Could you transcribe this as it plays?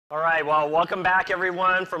All right, well, welcome back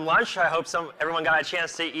everyone from lunch. I hope everyone got a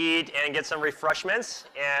chance to eat and get some refreshments.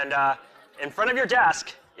 And in front of your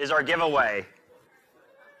desk is our giveaway.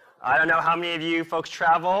 I don't know how many of you folks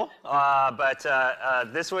travel, but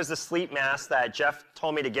this was the sleep mask that Jeff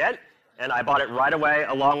told me to get, and I bought it right away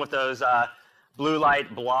along with those blue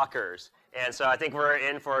light blockers. And so I think we're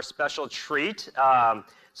in for a special treat.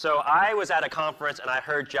 So I was at a conference and I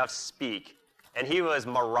heard Jeff speak. And he was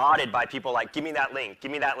marauded by people like, give me that link,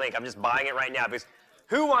 I'm just buying it right now. Because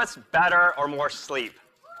who wants better or more sleep,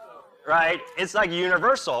 right? It's like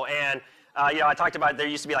universal. And I talked about there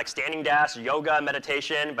used to be like standing desks, yoga,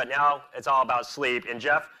 meditation, but now it's all about sleep. And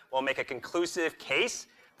Jeff will make a conclusive case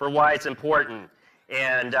for why it's important.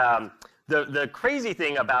 And the crazy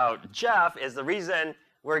thing about Jeff is the reason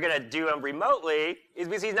we're going to do him remotely is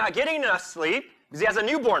because he's not getting enough sleep because he has a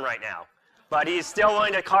newborn right now. But he's still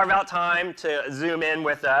willing to carve out time to Zoom in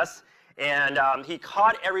with us. And he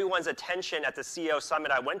caught everyone's attention at the CEO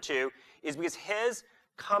Summit I went to is because his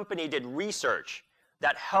company did research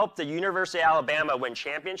that helped the University of Alabama win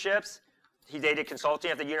championships. They did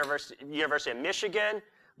consulting at the University of Michigan.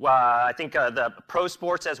 I think the pro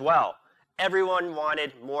sports as well. Everyone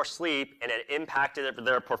wanted more sleep, and it impacted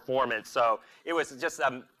their performance. So it was just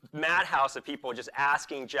a madhouse of people just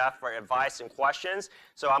asking Jeff for advice and questions.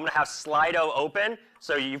 So I'm going to have Slido open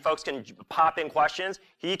so you folks can pop in questions.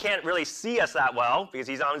 He can't really see us that well because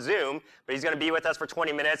he's on Zoom, but he's going to be with us for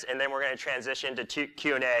 20 minutes, and then we're going to transition to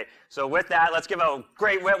Q&A. So with that, let's give a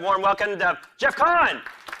great warm welcome to Jeff Kahn.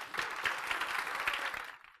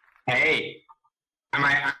 Hey,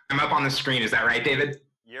 I'm up on the screen. Is that right, David?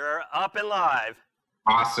 You're up and live.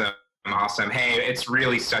 Awesome. Awesome. Hey, it's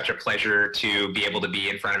really such a pleasure to be able to be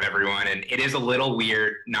in front of everyone. And it is a little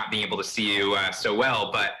weird not being able to see you so well,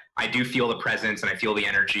 but I do feel the presence and I feel the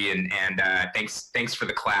energy. And thanks for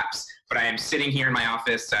the claps. But I am sitting here in my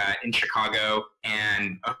office in Chicago,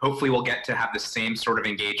 and hopefully we'll get to have the same sort of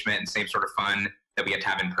engagement and same sort of fun that we get to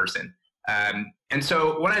have in person. And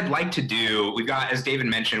so what I'd like to do, we've got, as David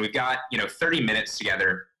mentioned, we've got 30 minutes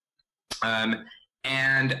together.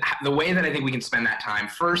 And the way that I think we can spend that time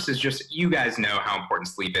first is just, you guys know how important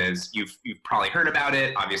sleep is. You've probably heard about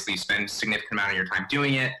it. Obviously, you spend a significant amount of your time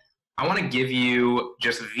doing it. I want to give you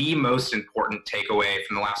just the most important takeaway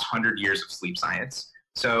from the last 100 years of sleep science.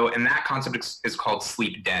 So, and that concept is called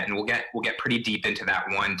sleep debt, and we'll get pretty deep into that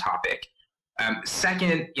one topic.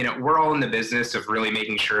 Second, we're all in the business of really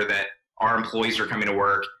making sure that our employees are coming to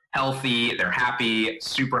work healthy, they're happy,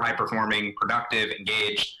 super high performing, productive,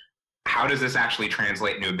 engaged. How does this actually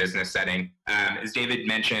translate into a business setting? As David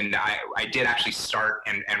mentioned, I did actually start,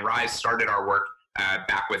 and Rise started our work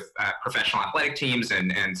back with professional athletic teams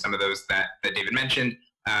and some of those that David mentioned.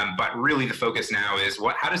 But really the focus now is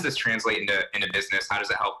how does this translate into business? How does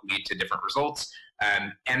it help lead to different results?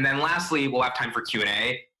 And then lastly, we'll have time for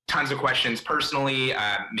Q&A. Tons of questions personally.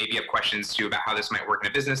 Maybe you have questions too about how this might work in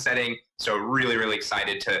a business setting. So really, really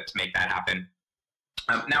excited to make that happen.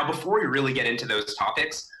 Now, before we really get into those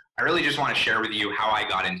topics, I really just want to share with you how I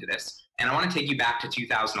got into this. And I want to take you back to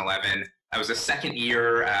 2011. I was a second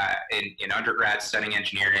year in undergrad studying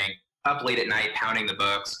engineering, up late at night, pounding the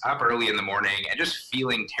books, up early in the morning, and just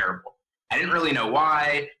feeling terrible. I didn't really know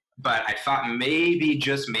why, but I thought maybe,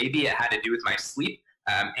 just maybe, it had to do with my sleep.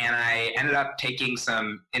 And I ended up taking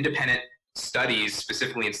some independent studies,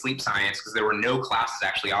 specifically in sleep science, because there were no classes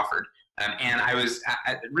actually offered. And I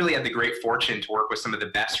really had the great fortune to work with some of the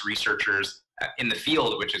best researchers in the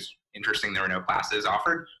field, which is interesting. There were no classes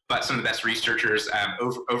offered, but some of the best researchers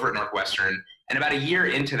over at Northwestern. And about a year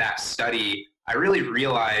into that study, I really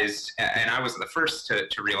realized, and I wasn't the first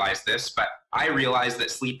to realize this, but I realized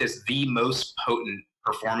that sleep is the most potent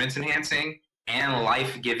performance enhancing and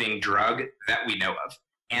life-giving drug that we know of.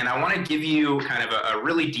 And I want to give you kind of a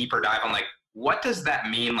really deeper dive on, like, what does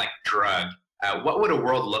that mean, like drug? What would a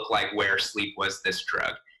world look like where sleep was this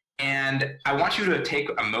drug? And I want you to take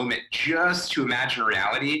a moment just to imagine a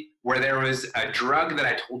reality where there was a drug that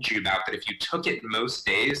I told you about that if you took it most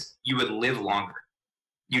days, you would live longer.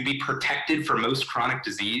 You'd be protected from most chronic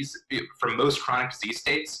disease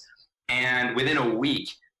states. And within a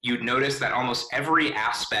week, you'd notice that almost every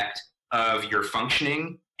aspect of your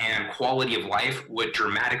functioning and quality of life would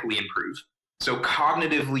dramatically improve. So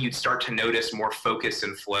cognitively, you'd start to notice more focus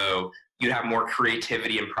and flow. You'd have more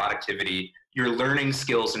creativity and productivity. Your learning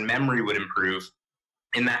skills and memory would improve.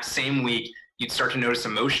 In that same week, you'd start to notice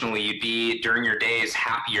emotionally, you'd be, during your days,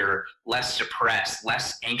 happier, less depressed,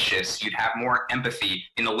 less anxious. You'd have more empathy.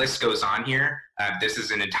 And the list goes on here. This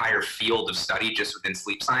is an entire field of study just within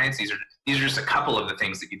sleep science. These are just a couple of the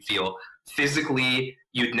things that you'd feel. Physically,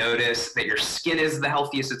 you'd notice that your skin is the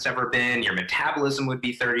healthiest it's ever been. Your metabolism would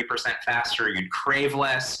be 30% faster. You'd crave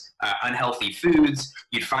less unhealthy foods.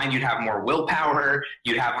 You'd find you'd have more willpower.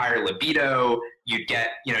 You'd have higher libido. You'd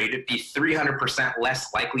you'd be 300%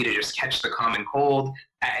 less likely to just catch the common cold.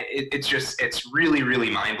 It's really,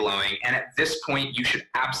 really mind blowing. And at this point, you should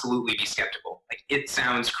absolutely be skeptical. Like, it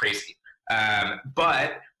sounds crazy.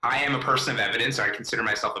 But I am a person of evidence. I consider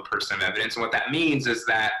myself a person of evidence. And what that means is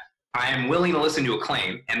that I am willing to listen to a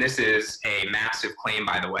claim, and this is a massive claim,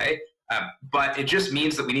 by the way, but it just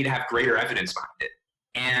means that we need to have greater evidence behind it.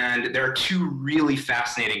 And there are two really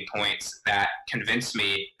fascinating points that convince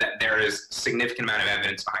me that there is a significant amount of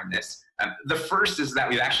evidence behind this. The first is that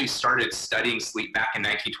we've actually started studying sleep back in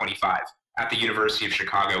 1925 at the University of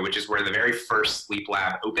Chicago, which is where the very first sleep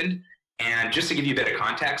lab opened. And just to give you a bit of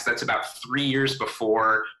context, that's about 3 years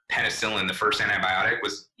before penicillin, the first antibiotic,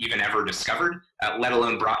 was even ever discovered, let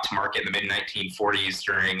alone brought to market in the mid-1940s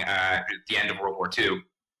during the end of World War II.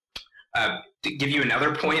 To give you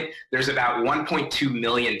another point, there's about 1.2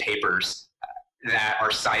 million papers that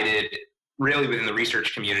are cited really within the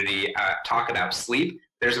research community talk about sleep.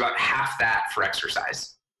 There's about half that for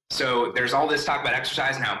exercise. So there's all this talk about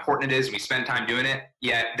exercise and how important it is, and we spend time doing it,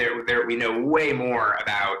 yet we know way more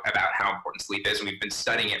about how important sleep is, and we've been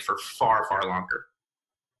studying it for far, far longer.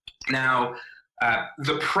 Now,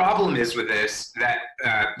 the problem is with this that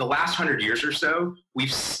the last 100 years or so,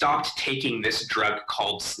 we've stopped taking this drug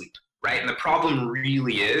called sleep, right? And the problem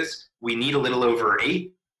really is we need a little over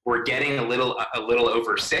 8, we're getting a little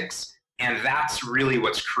over 6, and that's really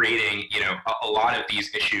what's creating, a lot of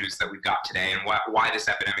these issues that we've got today, and why this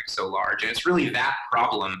epidemic is so large. And it's really that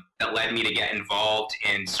problem that led me to get involved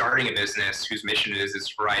in starting a business whose mission is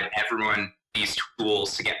to provide everyone these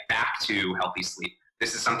tools to get back to healthy sleep.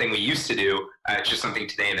 This is something we used to do. It's just something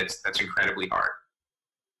today that's incredibly hard.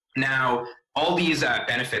 Now, all these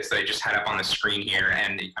benefits that I just had up on the screen here,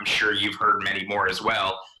 and I'm sure you've heard many more as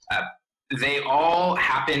well, they all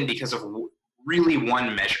happen because of really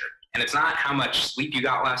one measure. And it's not how much sleep you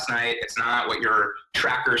got last night. It's not what your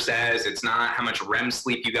tracker says. It's not how much REM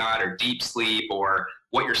sleep you got or deep sleep or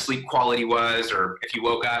what your sleep quality was or if you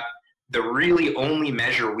woke up. The really only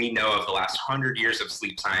measure we know of the last 100 years of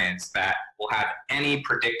sleep science that will have any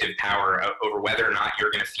predictive power over whether or not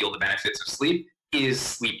you're going to feel the benefits of sleep is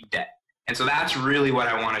sleep debt. And so that's really what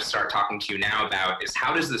I want to start talking to you now about is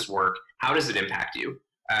how does this work? How does it impact you?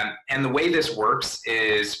 And the way this works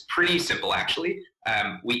is pretty simple, actually.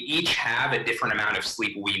 We each have a different amount of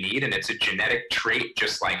sleep we need, and it's a genetic trait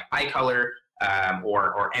just like eye color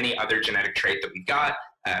or any other genetic trait that we've got.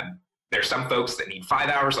 There's some folks that need 5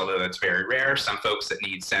 hours, although that's very rare. Some folks that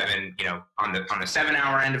need 7, on the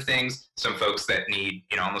 7-hour end of things. Some folks that need,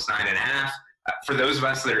 almost 9.5. For those of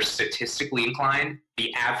us that are statistically inclined,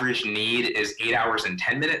 the average need is 8 hours and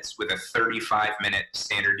 10 minutes with a 35-minute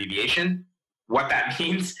standard deviation. What that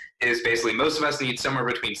means is basically most of us need somewhere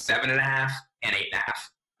between 7.5 and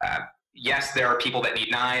 8.5. Yes, there are people that need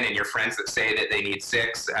 9 and your friends that say that they need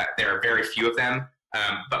 6. There are very few of them,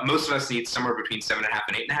 but most of us need somewhere between 7.5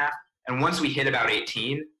 and 8.5. And once we hit about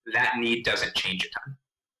 18, that need doesn't change a ton.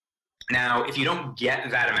 Now, if you don't get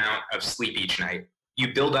that amount of sleep each night,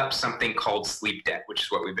 you build up something called sleep debt, which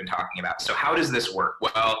is what we've been talking about. So how does this work?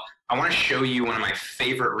 Well, I want to show you one of my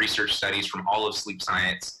favorite research studies from all of sleep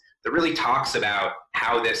science that really talks about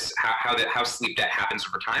how sleep debt happens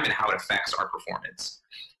over time and how it affects our performance.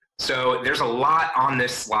 So there's a lot on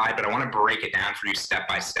this slide, but I want to break it down for you step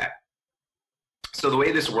by step. So the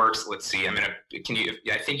way this works, let's see,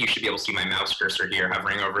 I think you should be able to see my mouse cursor here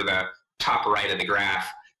hovering over the top right of the graph.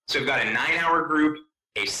 So we've got a 9-hour group,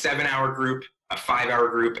 a 7-hour group, a 5-hour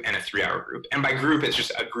group, and a 3-hour group. And by group, it's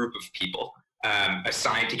just a group of people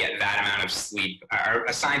assigned to get that amount of sleep, or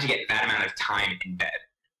assigned to get that amount of time in bed.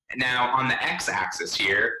 Now, on the x-axis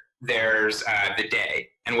here, there's the day.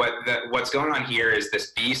 And what's going on here is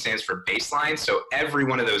this B stands for baseline. So every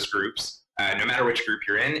one of those groups, no matter which group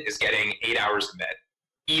you're in, is getting 8 hours of bed.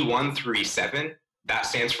 E1 through E7, that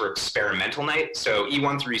stands for experimental night. So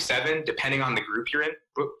E1 through E7, depending on the group you're in,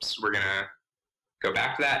 whoops, we're going to go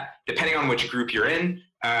back to that. Depending on which group you're in,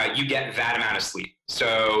 you get that amount of sleep.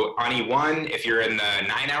 So on E1, if you're in the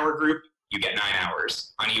 9-hour group, you get 9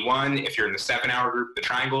 hours. On E1, if you're in the 7-hour group, the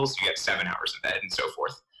triangles, you get 7 hours of bed and so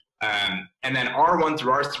forth. And then R1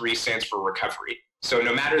 through R3 stands for recovery. So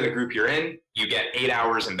no matter the group you're in, you get 8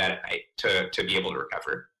 hours in bed at night to be able to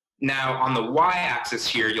recover. Now on the y-axis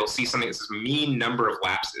here, you'll see something that says mean number of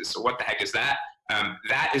lapses. So what the heck is that?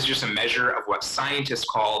 That is just a measure of what scientists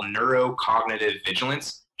call neurocognitive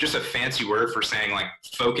vigilance, just a fancy word for saying like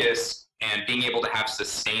focus, and being able to have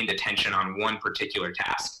sustained attention on one particular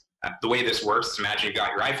task. The way this works is, imagine you've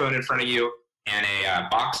got your iPhone in front of you and a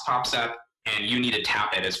box pops up and you need to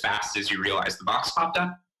tap it as fast as you realize the box popped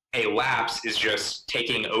up. A lapse is just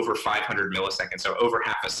taking over 500 milliseconds, so over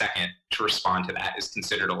half a second to respond to that is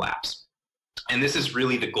considered a lapse. And this is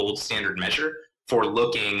really the gold standard measure for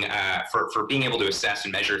looking, for being able to assess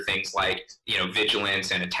and measure things like,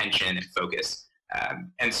 vigilance and attention and focus.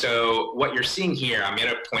 And so what you're seeing here, I'm going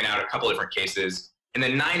to point out a couple different cases. In the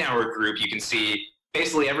 9-hour group, you can see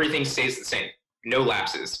basically everything stays the same. No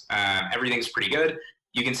lapses. Everything's pretty good.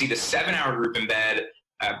 You can see the 7-hour group in bed,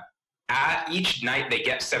 at each night they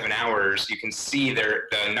get 7 hours, you can see the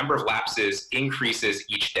number of lapses increases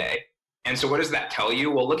each day. And so what does that tell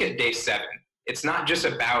you? Well, look at day 7. It's not just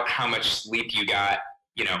about how much sleep you got,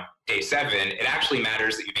 day 7. It actually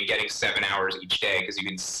matters that you've been getting 7 hours each day, because you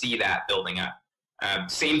can see that building up.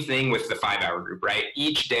 Same thing with the 5-hour group, right?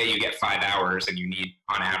 Each day you get 5 hours and you need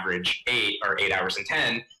on average 8 or 8 hours and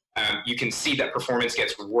 10. You can see that performance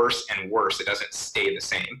gets worse and worse. It doesn't stay the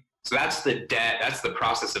same. So that's the debt. That's the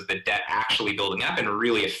process of the debt actually building up and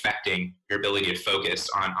really affecting your ability to focus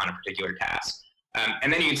on a particular task.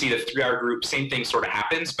 And then you can see the 3-hour group, same thing sort of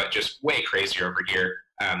happens, but just way crazier over here.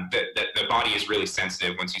 The body is really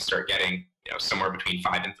sensitive once you start getting somewhere between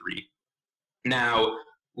 5 and 3. Now,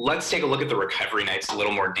 let's take a look at the recovery nights a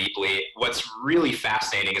little more deeply. What's really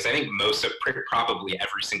fascinating is I think probably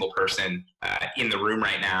every single person in the room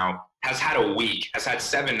right now has had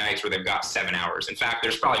 7 nights where they've got 7 hours. In fact,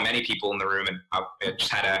 there's probably many people in the room, and I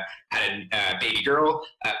just had a baby girl,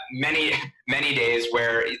 many days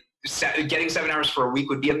where getting 7 hours for a week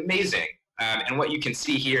would be amazing. And what you can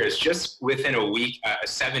see here is just within a week,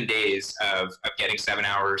 7 days of getting 7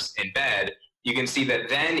 hours in bed, you can see that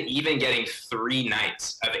then even getting 3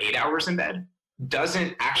 nights of 8 hours in bed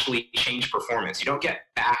doesn't actually change performance. You don't get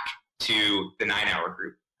back to the 9-hour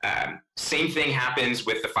group. Same thing happens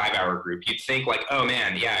with the 5-hour group. You'd think like, oh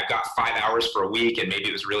man, yeah, I've got 5 hours for a week and maybe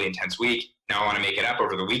it was a really intense week. Now I want to make it up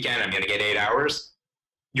over the weekend. I'm going to get 8 hours.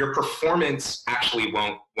 Your performance actually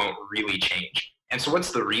won't really change. And so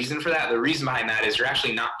what's the reason for that? The reason behind that is you're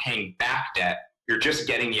actually not paying back debt. You're just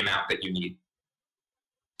getting the amount that you need.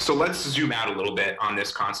 So let's zoom out a little bit on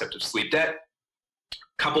this concept of sleep debt.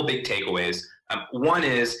 Couple big takeaways. One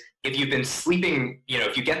is if you've been sleeping,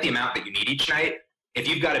 if you get the amount that you need each night, if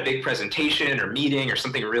you've got a big presentation or meeting or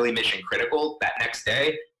something really mission critical that next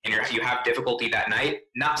day, and you have difficulty that night,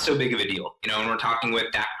 not so big of a deal. When we're talking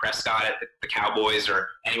with Dak Prescott at the Cowboys or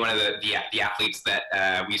any one of the athletes that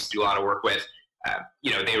we used to do a lot of work with,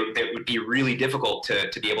 they would be really difficult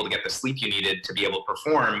to be able to get the sleep you needed to be able to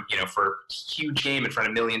perform, for a huge game in front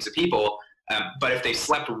of millions of people. But if they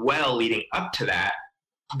slept well leading up to that,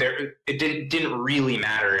 it didn't really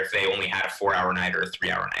matter if they only had a 4-hour night or a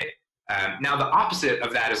 3-hour night. Now, the opposite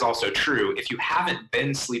of that is also true. If you haven't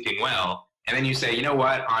been sleeping well, and then you say, you know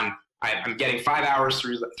what, I'm getting 5 hours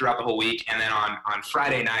throughout the whole week, and then on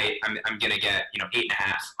Friday night, I'm going to get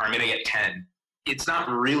 8.5, or I'm going to get 10. It's not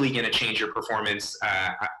really going to change your performance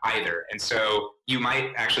either. And so you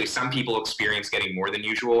might actually, some people experience getting more than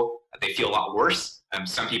usual. They feel a lot worse.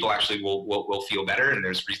 Some people actually will feel better, and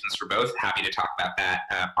there's reasons for both. Happy to talk about that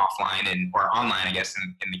offline or online, I guess,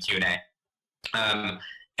 in the Q&A.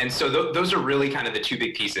 And so those are really kind of the 2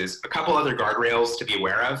 big pieces. A couple other guardrails to be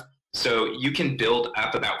aware of. So you can build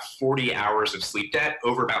up about 40 hours of sleep debt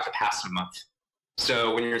over about the past month.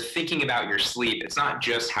 So when you're thinking about your sleep, it's not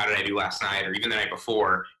just how did I do last night or even the night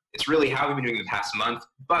before. It's really how have you been doing the past month.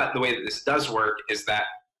 But the way that this does work is that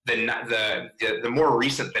the more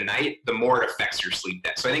recent the night, the more it affects your sleep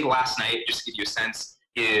debt. So I think last night, just to give you a sense,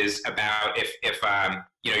 is about if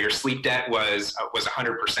your sleep debt was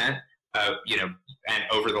 100%, and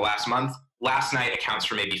over the last month, last night accounts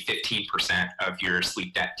for maybe 15% of your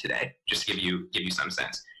sleep debt today, just to give you some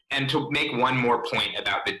sense. And to make one more point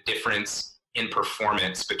about the difference in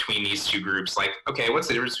performance between these 2 groups, like, okay, what's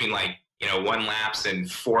the difference between 1 lapse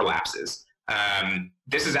and 4 lapses?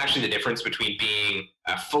 This is actually the difference between being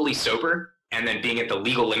fully sober and then being at the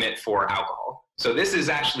legal limit for alcohol. So this is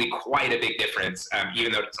actually quite a big difference,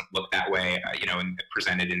 even though it doesn't look that way, and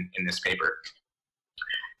presented in this paper.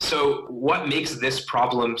 So what makes this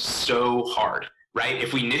problem so hard, right?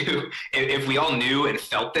 If we all knew and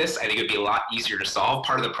felt this, I think it'd be a lot easier to solve.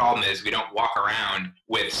 Part of the problem is we don't walk around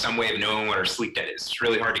with some way of knowing what our sleep debt is. It's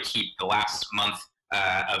really hard to keep the last month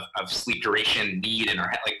of sleep duration need in our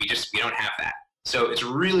head. We don't have that. So it's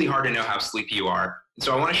really hard to know how sleepy you are. And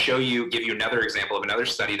so I want to give you another example of another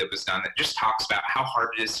study that was done that just talks about how hard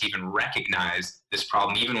it is to even recognize this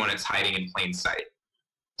problem, even when it's hiding in plain sight.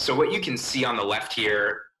 So what you can see on the left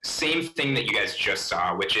here, same thing that you guys just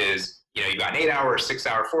saw, which is you got an 8-hour,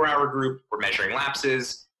 6-hour, 4-hour group. We're measuring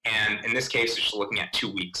lapses. And in this case, it's just looking at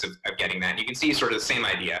 2 weeks of getting that. And you can see sort of the same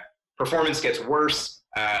idea. Performance gets worse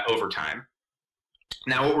over time.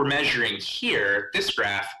 Now, what we're measuring here, this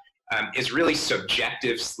graph, is really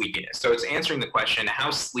subjective sleepiness. So it's answering the question, how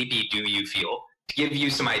sleepy do you feel? To give you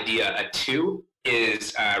some idea, a 2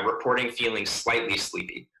 is reporting feeling slightly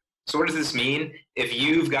sleepy. So what does this mean? If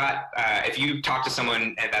you've got, if you talk to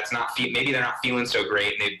someone and that's not, maybe they're not feeling so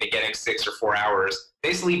great and they're getting 6 or 4 hours,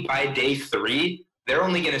 basically by day 3, they're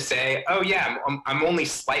only going to say, oh yeah, I'm only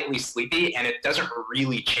slightly sleepy, and it doesn't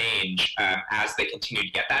really change as they continue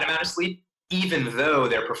to get that amount of sleep, even though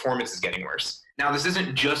their performance is getting worse. Now, this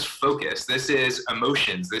isn't just focus. This is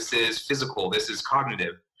emotions. This is physical. This is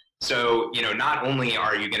cognitive. So, not only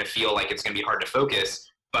are you going to feel like it's going to be hard to focus,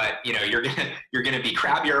 but you're going to be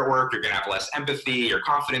crabbier at work. You're going to have less empathy. Your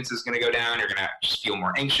confidence is going to go down. You're going to just feel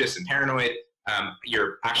more anxious and paranoid.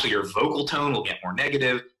 Your vocal tone will get more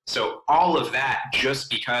negative. So all of that just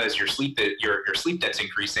because your sleep debt's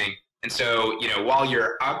increasing. And so, while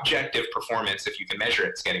your objective performance, if you can measure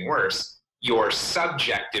it, is getting worse, your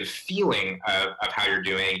subjective feeling of how you're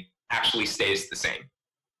doing actually stays the same.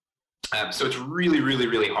 So it's really, really,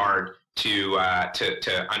 really hard to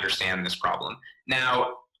understand this problem.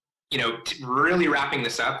 Now, really wrapping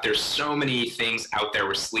this up, there's so many things out there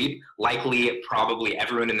with sleep. Likely, probably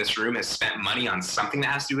everyone in this room has spent money on something that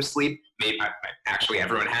has to do with sleep. Maybe actually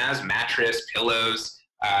everyone has: mattress, pillows.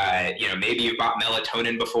 Maybe you've bought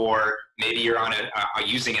melatonin before. Maybe you're on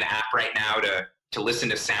using an app right now to listen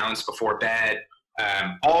to sounds before bed.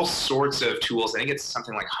 All sorts of tools. I think it's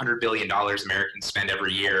something like $100 billion Americans spend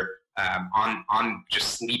every year on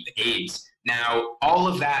just sleep aids. Now, all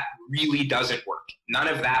of that really doesn't work. None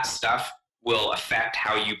of that stuff will affect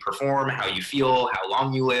how you perform, how you feel, how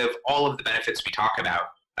long you live, all of the benefits we talk about.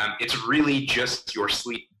 It's really just your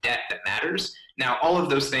sleep debt that matters. Now, all of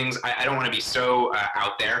those things, I don't want to be so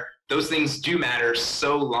out there. Those things do matter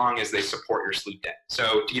so long as they support your sleep debt.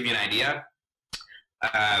 So to give you an idea,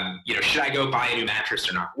 should I go buy a new mattress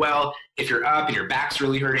or not? Well, if you're up and your back's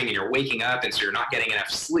really hurting and you're waking up and so you're not getting enough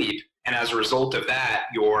sleep, and as a result of that,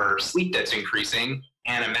 your sleep debt's increasing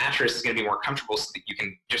and a mattress is going to be more comfortable so that you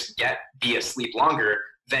can just be asleep longer,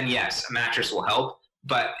 then yes, a mattress will help.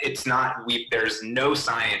 But it's not, there's no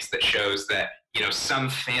science that shows that, some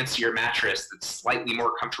fancier mattress that's slightly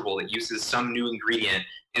more comfortable, that uses some new ingredient,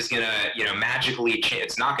 is going to, magically change.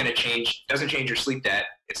 It's not going to change, doesn't change your sleep debt.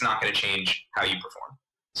 It's not going to change how you perform.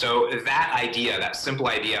 So that idea, that simple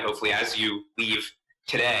idea, hopefully as you leave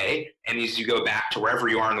today and as you go back to wherever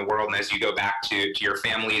you are in the world, and as you go back to your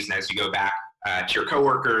families, and as you go back to your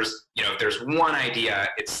coworkers, if there's one idea,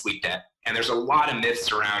 it's sleep debt. And there's a lot of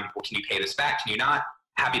myths around, well, can you pay this back? Can you not?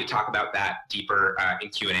 Happy to talk about that deeper in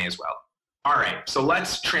Q&A as well. All right, so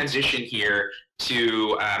let's transition here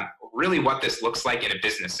to really what this looks like in a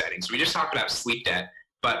business setting. So we just talked about sleep debt,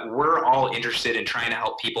 but we're all interested in trying to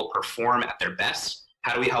help people perform at their best.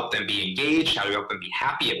 How do we help them be engaged? How do we help them be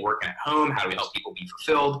happy at work and at home? How do we help people be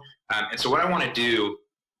fulfilled? And so what I want to do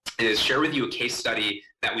is share with you a case study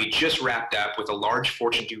that we just wrapped up with a large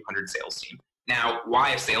Fortune 200 sales team. Now,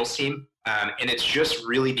 why a sales team? And it's just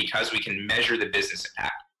really because we can measure the business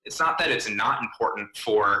impact. It's not that it's not important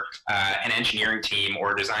for an engineering team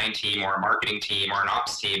or a design team or a marketing team or an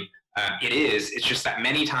ops team. It is. It's just that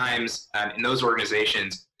many times in those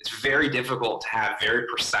organizations, it's very difficult to have very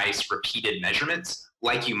precise, repeated measurements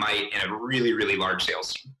like you might in a really, really large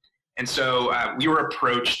sales team. And so we were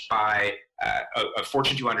approached by a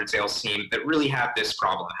Fortune 200 sales team that really had this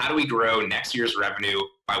problem. How do we grow next year's revenue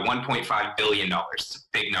by $1.5 billion? It's a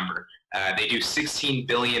big number. They do $16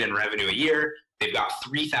 billion in revenue a year. They've got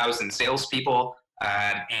 3,000 salespeople.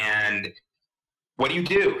 And what do?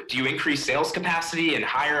 Do you increase sales capacity and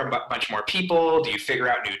hire a bunch more people? Do you figure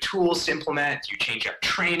out new tools to implement? Do you change up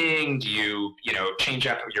training? Do you change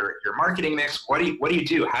up your marketing mix? What do you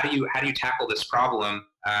do? How do you tackle this problem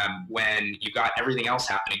when you've got everything else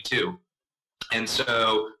happening too? And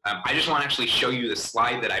so I just want to actually show you the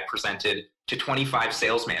slide that I presented to 25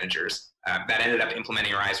 sales managers that ended up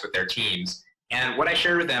implementing RISE with their teams. And what I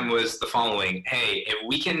shared with them was the following: hey, if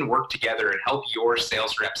we can work together and help your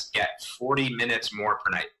sales reps get 40 minutes more per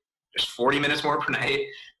night, just 40 minutes more per night,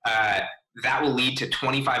 that will lead to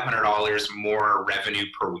 $2,500 more revenue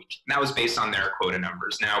per week. And that was based on their quota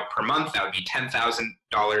numbers. Now, per month, that would be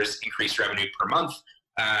 $10,000 increased revenue per month.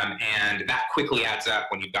 And that quickly adds up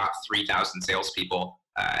when you've got 3,000 salespeople.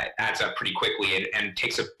 It adds up pretty quickly and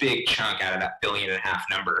takes a big chunk out of that $1.5 billion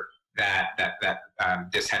number that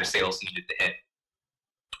this head of sales needed to hit.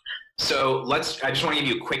 So I just want to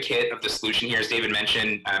give you a quick hit of the solution here. As David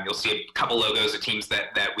mentioned, you'll see a couple logos of teams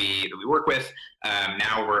that we work with.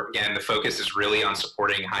 Now again, the focus is really on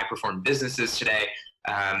supporting high-performing businesses today.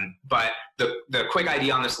 But the quick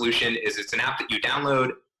idea on the solution is it's an app that you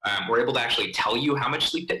download. We're able to actually tell you how much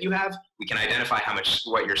sleep debt you have. We can identify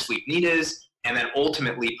what your sleep need is, and then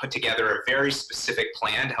ultimately put together a very specific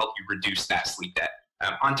plan to help you reduce that sleep debt.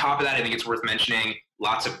 On top of that, I think it's worth mentioning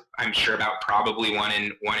I'm sure about probably one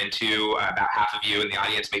in two, about half of you in the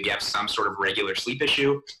audience maybe have some sort of regular sleep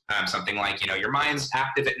issue, something like, your mind's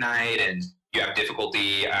active at night and you have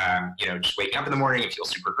difficulty, just waking up in the morning and feel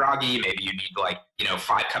super groggy. Maybe you need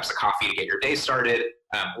 5 cups of coffee to get your day started.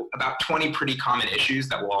 About 20 pretty common issues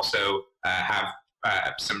that will also have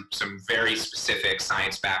some very specific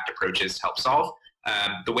science-backed approaches to help solve.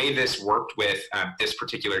 The way this worked with this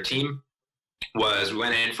particular team was we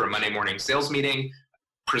went in for a Monday morning sales meeting,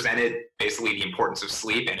 presented basically the importance of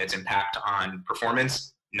sleep and its impact on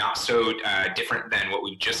performance, not so different than what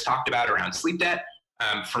we just talked about around sleep debt.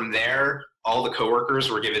 From there, all the coworkers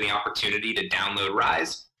were given the opportunity to download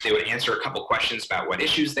Rise. They would answer a couple questions about what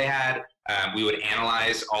issues they had. We would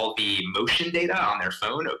analyze all the motion data on their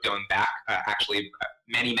phone going back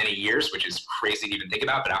many, many years, which is crazy to even think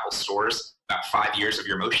about, but Apple stores about 5 years of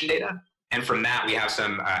your motion data. And from that, we have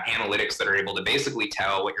some analytics that are able to basically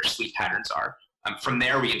tell what your sleep patterns are. From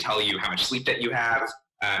there, we can tell you how much sleep debt you have,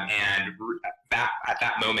 and at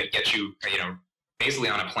that moment get you, basically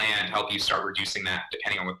on a plan to help you start reducing that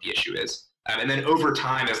depending on what the issue is. And then over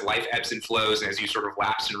time, as life ebbs and flows, and as you sort of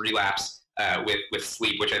lapse and relapse with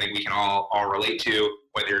sleep, which I think we can all relate to,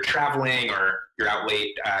 whether you're traveling or you're out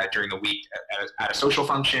late during the week at a social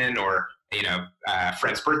function, or a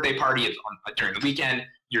friend's birthday party during the weekend,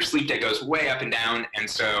 your sleep debt goes way up and down. And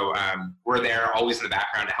so we're there always in the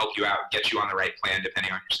background to help you out, get you on the right plan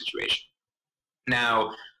depending on your situation.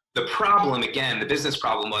 Now, the problem, again, the business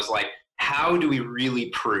problem was how do we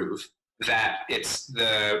really prove that it's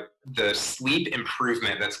the sleep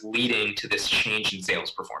improvement that's leading to this change in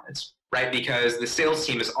sales performance, right? Because the sales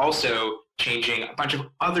team is also changing a bunch of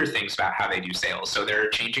other things about how they do sales. So they're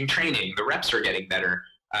changing training, the reps are getting better,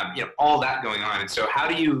 all that going on. And so how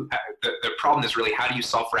do you, the problem is really how do you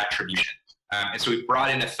solve for attribution? And so we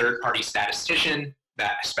brought in a third-party statistician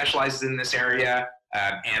that specializes in this area,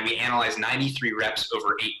 and we analyzed 93 reps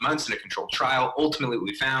over 8 months in a controlled trial. Ultimately, what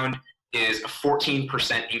we found is a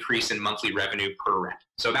 14% increase in monthly revenue per rep.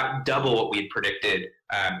 So about double what we had predicted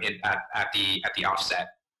at the offset.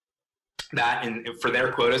 That, and for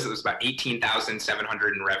their quotas, it was about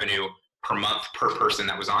 $18,700 in revenue per month per person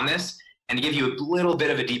that was on this. And to give you a little bit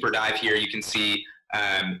of a deeper dive here, you can see,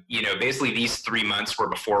 basically these 3 months were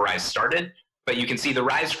before Rise started. But you can see the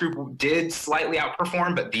Rise group did slightly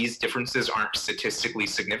outperform, but these differences aren't statistically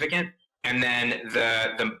significant. And then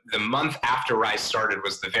the month after Rise started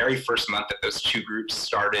was the very first month that those two groups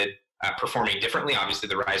started performing differently. Obviously,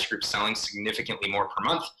 the Rise group selling significantly more per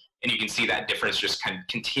month, and you can see that difference just kind of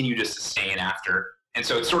continue to sustain after. And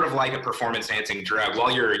so it's sort of like a performance-enhancing drug.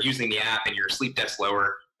 While you're using the app and your sleep debt's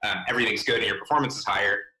lower, everything's good and your performance is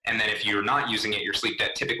higher. And then if you're not using it, your sleep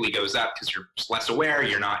debt typically goes up because you're less aware,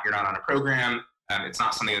 you're not on a program, it's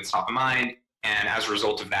not something that's top of mind. And as a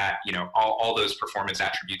result of that, all those performance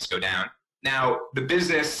attributes go down. Now, the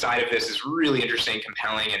business side of this is really interesting,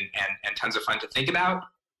 compelling, and tons of fun to think about.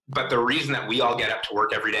 But the reason that we all get up to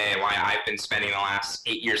work every day and why I've been spending the last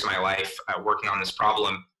 8 years of my life working on this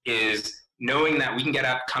problem is knowing that we can get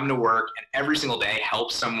up, come to work, and every single day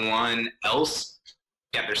help someone else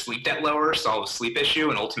get their sleep debt lower, solve a sleep issue,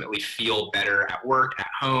 and ultimately feel better at work, at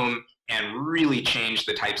home, and really change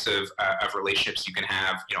the types of relationships you can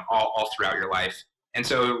have, all throughout your life. And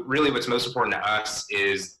so really what's most important to us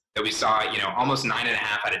is that we saw, almost 9.5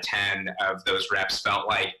 out of 10 of those reps felt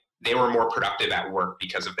like they were more productive at work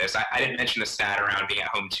because of this. I didn't mention the stat around being at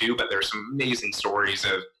home too, but there's some amazing stories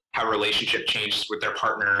of how relationship changed with their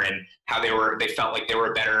partner and how they felt like they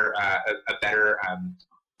were a better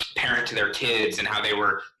parent to their kids, and how they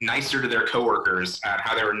were nicer to their coworkers,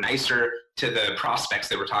 how they were nicer to the prospects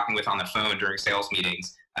they were talking with on the phone during sales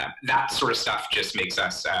meetings. That sort of stuff just makes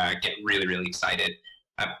us get really, really excited.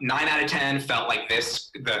 9 out of 10 felt like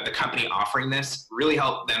the company offering this really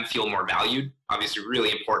helped them feel more valued. Obviously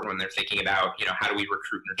really important when they're thinking about, how do we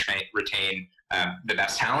recruit and retain the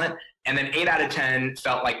best talent. And then 8 out of 10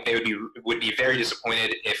 felt like they would be very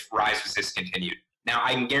disappointed if Rise was discontinued. Now,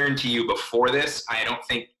 I can guarantee you before this, I don't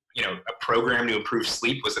think, a program to improve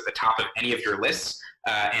sleep was at the top of any of your lists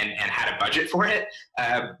and had a budget for it.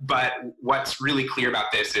 But what's really clear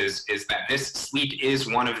about this is that this sleep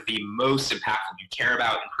is one of the most impactful. You care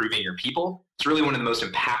about improving your people. It's really one of the most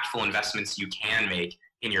impactful investments you can make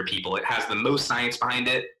in your people. It has the most science behind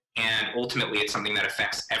it, and ultimately it's something that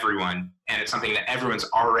affects everyone, and it's something that everyone's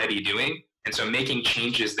already doing. And so making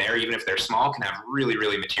changes there, even if they're small, can have really,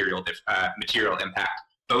 really material impact,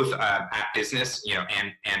 both at business,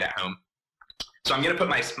 and at home. So I'm going to put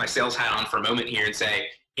my sales hat on for a moment here and say,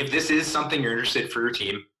 if this is something you're interested for your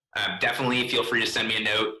team, definitely feel free to send me a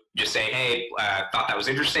note. Just say, hey, thought that was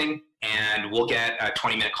interesting, and we'll get a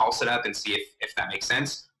 20-minute call set up and see if that makes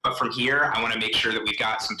sense. But from here, I want to make sure that we've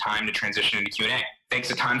got some time to transition into Q&A. Thanks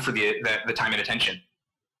a ton for the time and attention.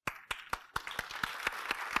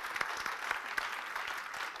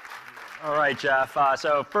 All right, Jeff.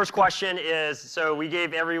 So first question is, so we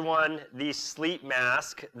gave everyone the sleep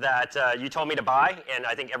mask that you told me to buy, and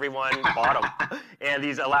I think everyone bought them. And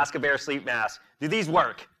these Alaska Bear sleep masks. Do these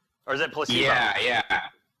work, or is it placebo? Yeah.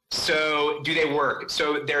 So do they work?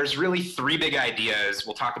 So there's really three big ideas.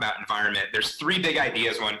 We'll talk about environment. There's three big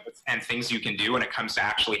ideas and things you can do when it comes to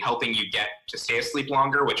actually helping you get to stay asleep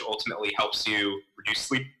longer, which ultimately helps you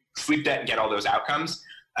reduce sleep debt and get all those outcomes.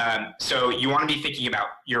 So you want to be thinking about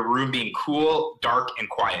your room being cool, dark, and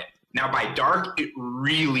quiet. Now by dark, it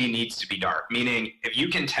really needs to be dark, meaning if you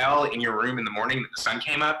can tell in your room in the morning that the sun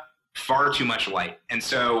came up, far too much light. And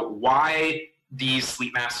so why these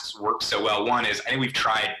sleep masks work so well, one is, I think we've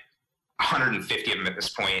tried 150 of them at this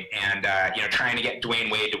point, and trying to get Dwayne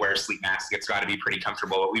Wade to wear a sleep mask, it's got to be pretty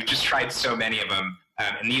comfortable. But we've just tried so many of them,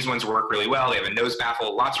 and these ones work really well. They have a nose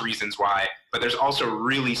baffle, lots of reasons why, but there's also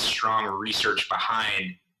really strong research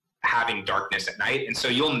behind having darkness at night. And so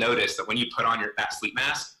you'll notice that when you put on that sleep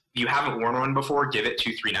mask, if you haven't worn one before, give it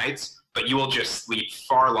 2-3 nights, but you will just sleep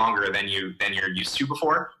far longer than you're used to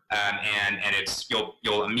before. And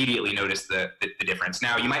you'll immediately notice the difference.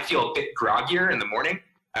 Now you might feel a bit groggier in the morning,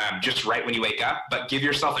 just right when you wake up, but give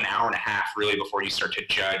yourself an hour and a half really before you start to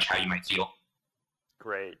judge how you might feel.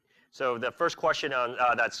 Great. So the first question on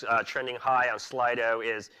that's trending high on Slido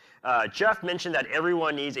is, Jeff mentioned that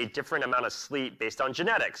everyone needs a different amount of sleep based on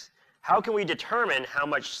genetics. How can we determine how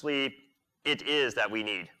much sleep it is that we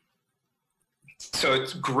need? So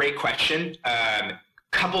it's a great question.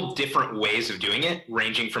 Couple different ways of doing it,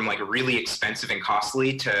 ranging from like really expensive and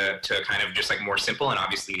costly to kind of just like more simple, and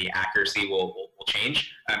obviously the accuracy will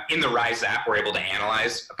change. In the Rise app, we're able to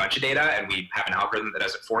analyze a bunch of data, and we have an algorithm that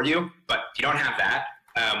does it for you. But if you don't have that,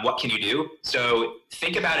 what can you do? So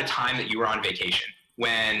think about a time that you were on vacation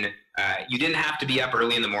when you didn't have to be up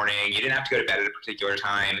early in the morning, you didn't have to go to bed at a particular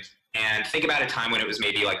time, and think about a time when it was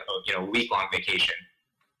maybe like a week-long vacation.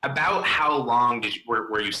 About how long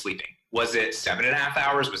were you sleeping? Was it 7.5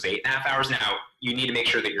 hours? Was it 8.5 hours? Now, you need to make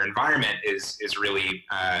sure that your environment is really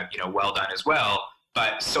well done as well.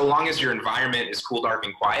 But so long as your environment is cool, dark,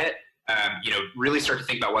 and quiet, really start to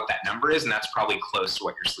think about what that number is, and that's probably close to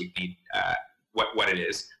what your sleep need, what it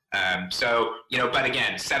is. But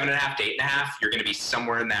again, 7.5 to 8.5, you're going to be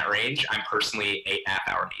somewhere in that range. I'm personally 8.5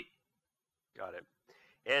 hour need. Got it.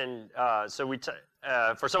 And so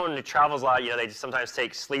for someone who travels a lot, they sometimes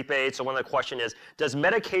take sleep aids. So one of the questions is, does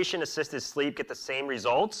medication-assisted sleep get the same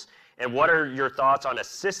results? And what are your thoughts on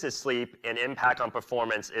assisted sleep and impact on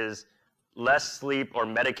performance? Is less sleep or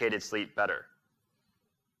medicated sleep better?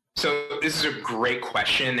 So this is a great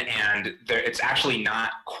question, and it's actually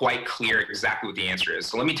not quite clear exactly what the answer is.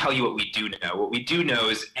 So let me tell you what we do know. What we do know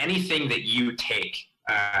is anything that you take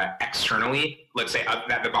externally, let's say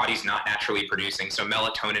that the body's not naturally producing. So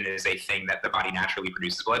melatonin is a thing that the body naturally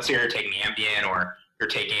produces. But let's say you're taking Ambien, or you're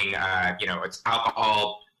taking, it's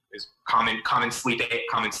alcohol, is common sleep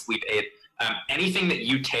aid. Anything that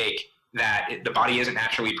you take that the body isn't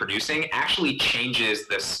naturally producing actually changes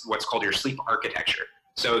what's called your sleep architecture.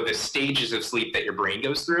 So the stages of sleep that your brain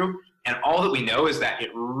goes through, and all that we know is that it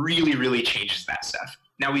really, really changes that stuff.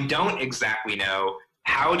 Now, we don't exactly know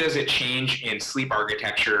how does it change in sleep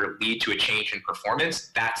architecture lead to a change in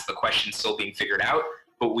performance. That's the question still being figured out.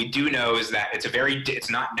 But what we do know is that it's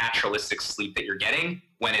not naturalistic sleep that you're getting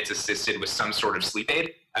when it's assisted with some sort of sleep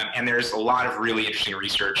aid. And there's a lot of really interesting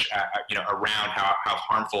research, around how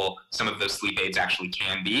harmful some of those sleep aids actually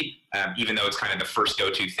can be, even though it's kind of the first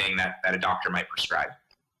go-to thing that a doctor might prescribe.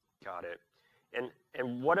 Got it.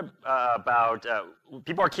 And what about,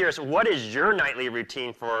 people are curious, what is your nightly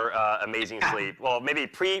routine for amazing sleep? Well, maybe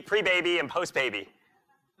pre-baby and post-baby.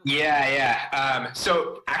 Yeah.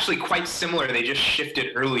 So actually quite similar. They just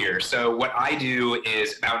shifted earlier. So what I do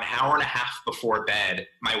is about an hour and a half before bed,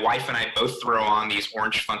 my wife and I both throw on these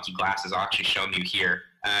orange funky glasses. I'll actually show them you here.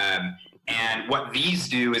 And what these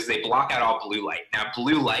do is they block out all blue light. Now,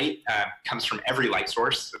 blue light comes from every light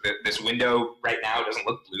source. This window right now doesn't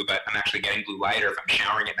look blue, but I'm actually getting blue light, or if I'm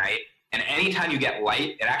showering at night. And anytime you get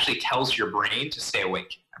light, it actually tells your brain to stay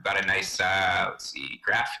awake. I've got a nice, let's see,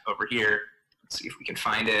 graph over here. Let's see if we can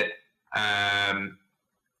find it.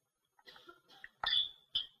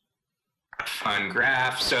 Fun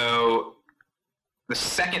graph. So the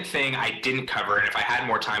second thing I didn't cover, and if I had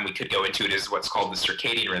more time, we could go into it, is what's called the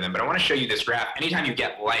circadian rhythm. But I want to show you this graph. Anytime you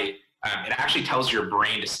get light, it actually tells your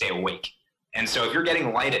brain to stay awake. And so if you're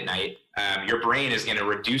getting light at night, your brain is going to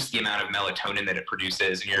reduce the amount of melatonin that it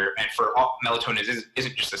produces. Melatonin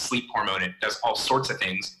isn't just a sleep hormone. It does all sorts of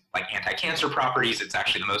things like anti-cancer properties. It's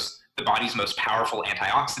actually the body's most powerful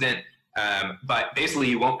antioxidant. But basically,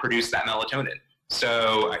 you won't produce that melatonin.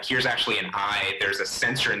 So here's actually an eye. There's a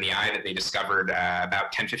sensor in the eye that they discovered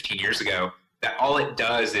about 10, 15 years ago that all it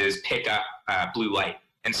does is pick up blue light.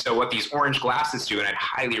 And so what these orange glasses do, and I'd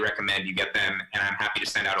highly recommend you get them, and I'm happy to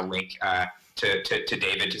send out a link to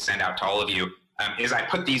David to send out to all of you, is I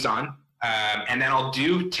put these on, and then I'll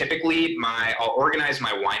do I'll organize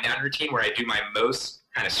my wind down routine where I do my most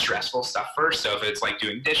kind of stressful stuff first. So if it's like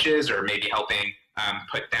doing dishes or maybe helping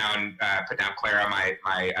put down Clara,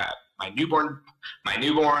 my newborn,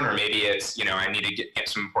 or maybe it's, I need to get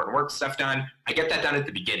some important work stuff done. I get that done at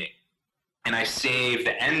the beginning, and I save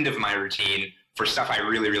the end of my routine for stuff I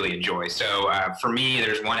really, really enjoy. So for me,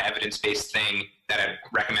 there's one evidence-based thing that I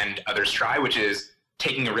recommend others try, which is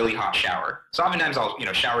taking a really hot shower. So oftentimes I'll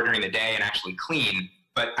shower during the day and actually clean,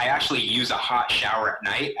 but I actually use a hot shower at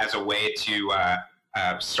night as a way to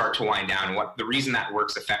start to wind down. The reason that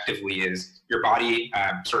works effectively is your body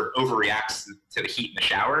sort of overreacts to the heat in the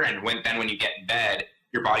shower, and when you get in bed,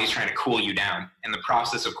 your body's trying to cool you down, and the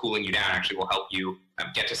process of cooling you down actually will help you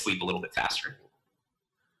get to sleep a little bit faster.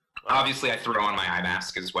 Obviously, I throw on my eye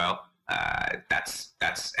mask as well. That's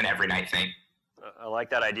an every night thing. I like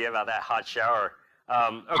that idea about that hot shower.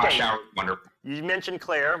 Okay. Hot shower, wonderful. You mentioned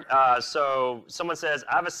Claire. So someone says,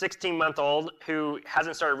 I have a 16-month-old who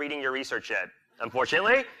hasn't started reading your research yet.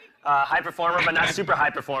 Unfortunately, high performer, but not super high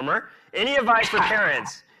performer. Any advice for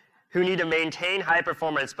parents who need to maintain high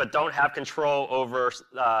performance but don't have control over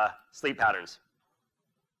sleep patterns?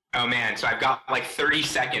 Oh man, so I've got like 30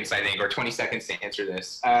 seconds, I think, or 20 seconds to answer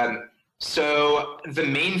this. So the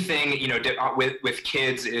main thing, with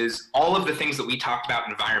kids is all of the things that we talked about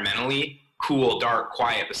environmentally: cool, dark,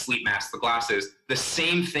 quiet, the sleep mask, the glasses. The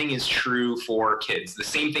same thing is true for kids. The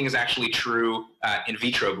same thing is actually true in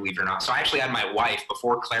vitro, believe it or not. So I actually had my wife,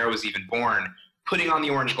 before Clara was even born, putting on the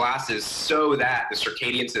orange glasses so that the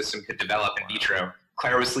circadian system could develop in vitro.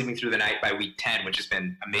 Clara was sleeping through the night by week 10, which has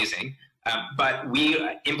been amazing. But we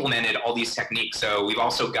implemented all these techniques. So we've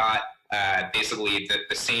also got basically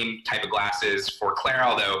the same type of glasses for Clara,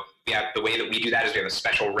 although the way that we do that is we have a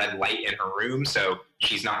special red light in her room, so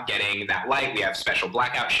she's not getting that light. We have special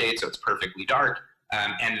blackout shades, so it's perfectly dark.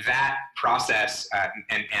 And that process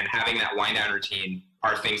and having that wind down routine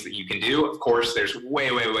are things that you can do. Of course, there's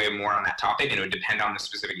way, way, way more on that topic, and it would depend on the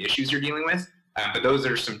specific issues you're dealing with. But those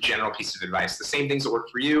are some general pieces of advice. The same things that work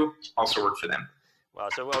for you also work for them. Well,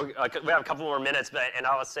 so we have a couple more minutes, and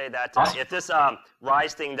I will say that Awesome. if this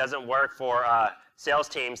RISE thing doesn't work for sales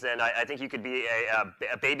teams, then I think you could be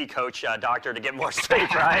a baby coach doctor to get more sleep,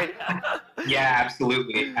 right? Yeah,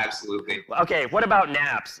 absolutely, absolutely. Okay, what about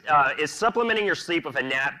naps? Is supplementing your sleep with a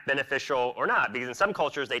nap beneficial or not? Because in some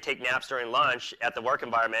cultures, they take naps during lunch at the work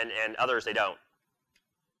environment, and others, they don't.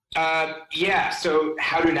 Yeah, so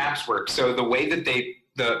how do naps work? So the way that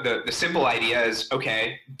the simple idea is,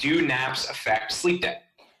 okay, do naps affect sleep debt?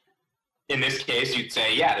 In this case, you'd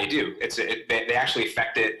say, yeah, they do. They actually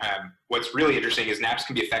affect it. What's really interesting is naps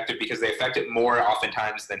can be effective because they affect it more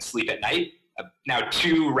oftentimes than sleep at night. Now,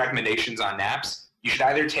 2 recommendations on naps. You should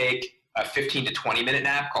either take a 15 to 20-minute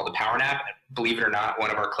nap called a power nap. Believe it or not,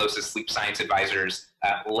 one of our closest sleep science advisors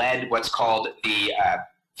led what's called the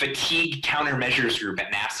Fatigue Countermeasures Group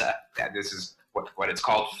at NASA. This is what it's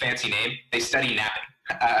called, fancy name. They study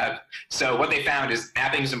napping. So what they found is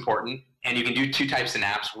napping is important, and you can do 2 types of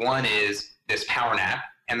naps. One is this power nap,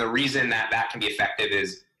 and the reason that can be effective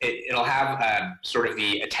is it'll have sort of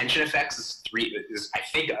the attention effects is I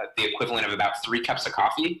think the equivalent of about 3 cups of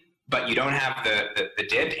coffee, but you don't have the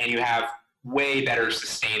dip, and you have way better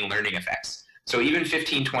sustained learning effects. So even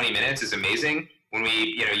 15, 20 minutes is amazing. When when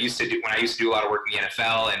I used to do a lot of work in the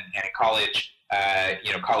NFL and in college,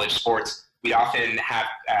 college sports, we'd often have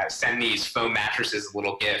send these foam mattresses a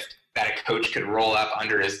little gift that a coach could roll up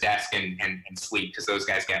under his desk and sleep, because those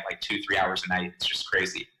guys get like 2-3 hours a night. It's just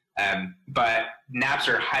crazy. But naps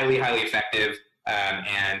are highly, highly effective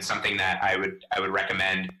and something that I would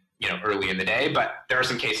recommend early in the day. But there are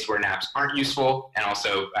some cases where naps aren't useful, and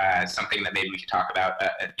also something that maybe we could talk about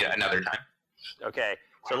another time. Okay.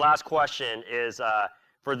 So last question is,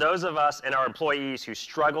 For those of us and our employees who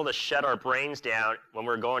struggle to shut our brains down when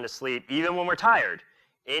we're going to sleep, even when we're tired,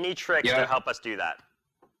 any tricks to help us do that?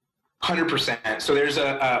 100%. So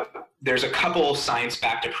there's a couple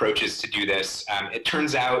science-backed approaches to do this. It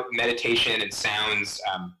turns out meditation and sounds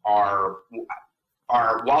are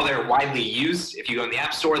while they're widely used, if you go in the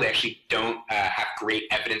App Store, they actually don't have great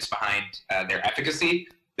evidence behind their efficacy.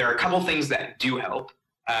 There are a couple things that do help.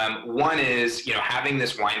 One is, having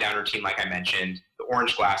this wind down routine, like I mentioned, the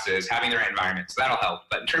orange glasses, having the right environment, so that'll help.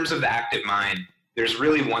 But in terms of the active mind, there's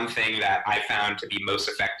really one thing that I found to be most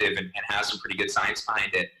effective and has some pretty good science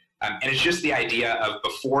behind it. And it's just the idea of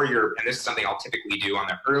before and this is something I'll typically do on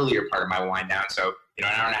the earlier part of my wind down. So, an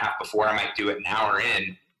hour and a half before, I might do it an hour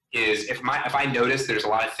in, is if I notice there's a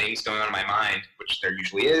lot of things going on in my mind, which there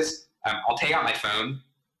usually is, I'll take out my phone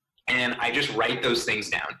and I just write those things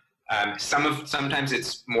down. Sometimes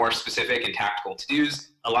it's more specific and tactical to-dos.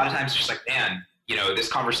 A lot of times it's just like, man, this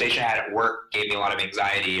conversation I had at work gave me a lot of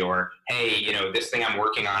anxiety, or, hey, this thing I'm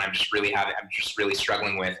working on, I'm just really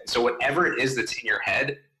struggling with. So whatever it is that's in your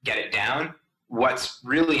head, get it down. What's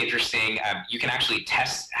really interesting, you can actually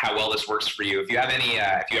test how well this works for you. If you have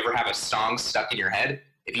if you ever have a song stuck in your head,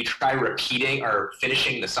 if you try repeating or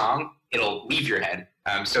finishing the song, it'll leave your head.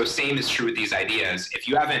 So same is true with these ideas. If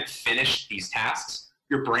you haven't finished these tasks,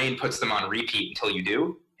 your brain puts them on repeat until you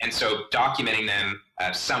do. And so documenting them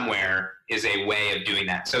somewhere is a way of doing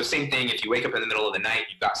that. So same thing, if you wake up in the middle of the night,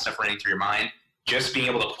 you've got stuff running through your mind, just being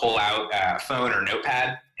able to pull out a phone or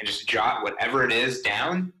notepad and just jot whatever it is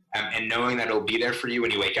down, and knowing that it'll be there for you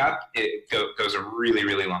when you wake up, it goes a really,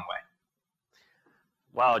 really long way.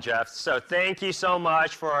 Wow, Jeff. So thank you so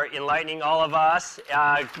much for enlightening all of us.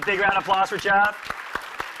 Big round of applause for Jeff.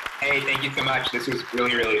 Hey, thank you so much. This was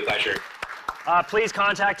really, really a pleasure. Please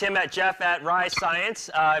contact him at Jeff@Rise Science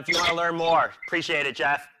if you want to learn more. Appreciate it,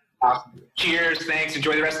 Jeff. Awesome. Cheers. Thanks.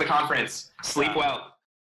 Enjoy the rest of the conference. Sleep well.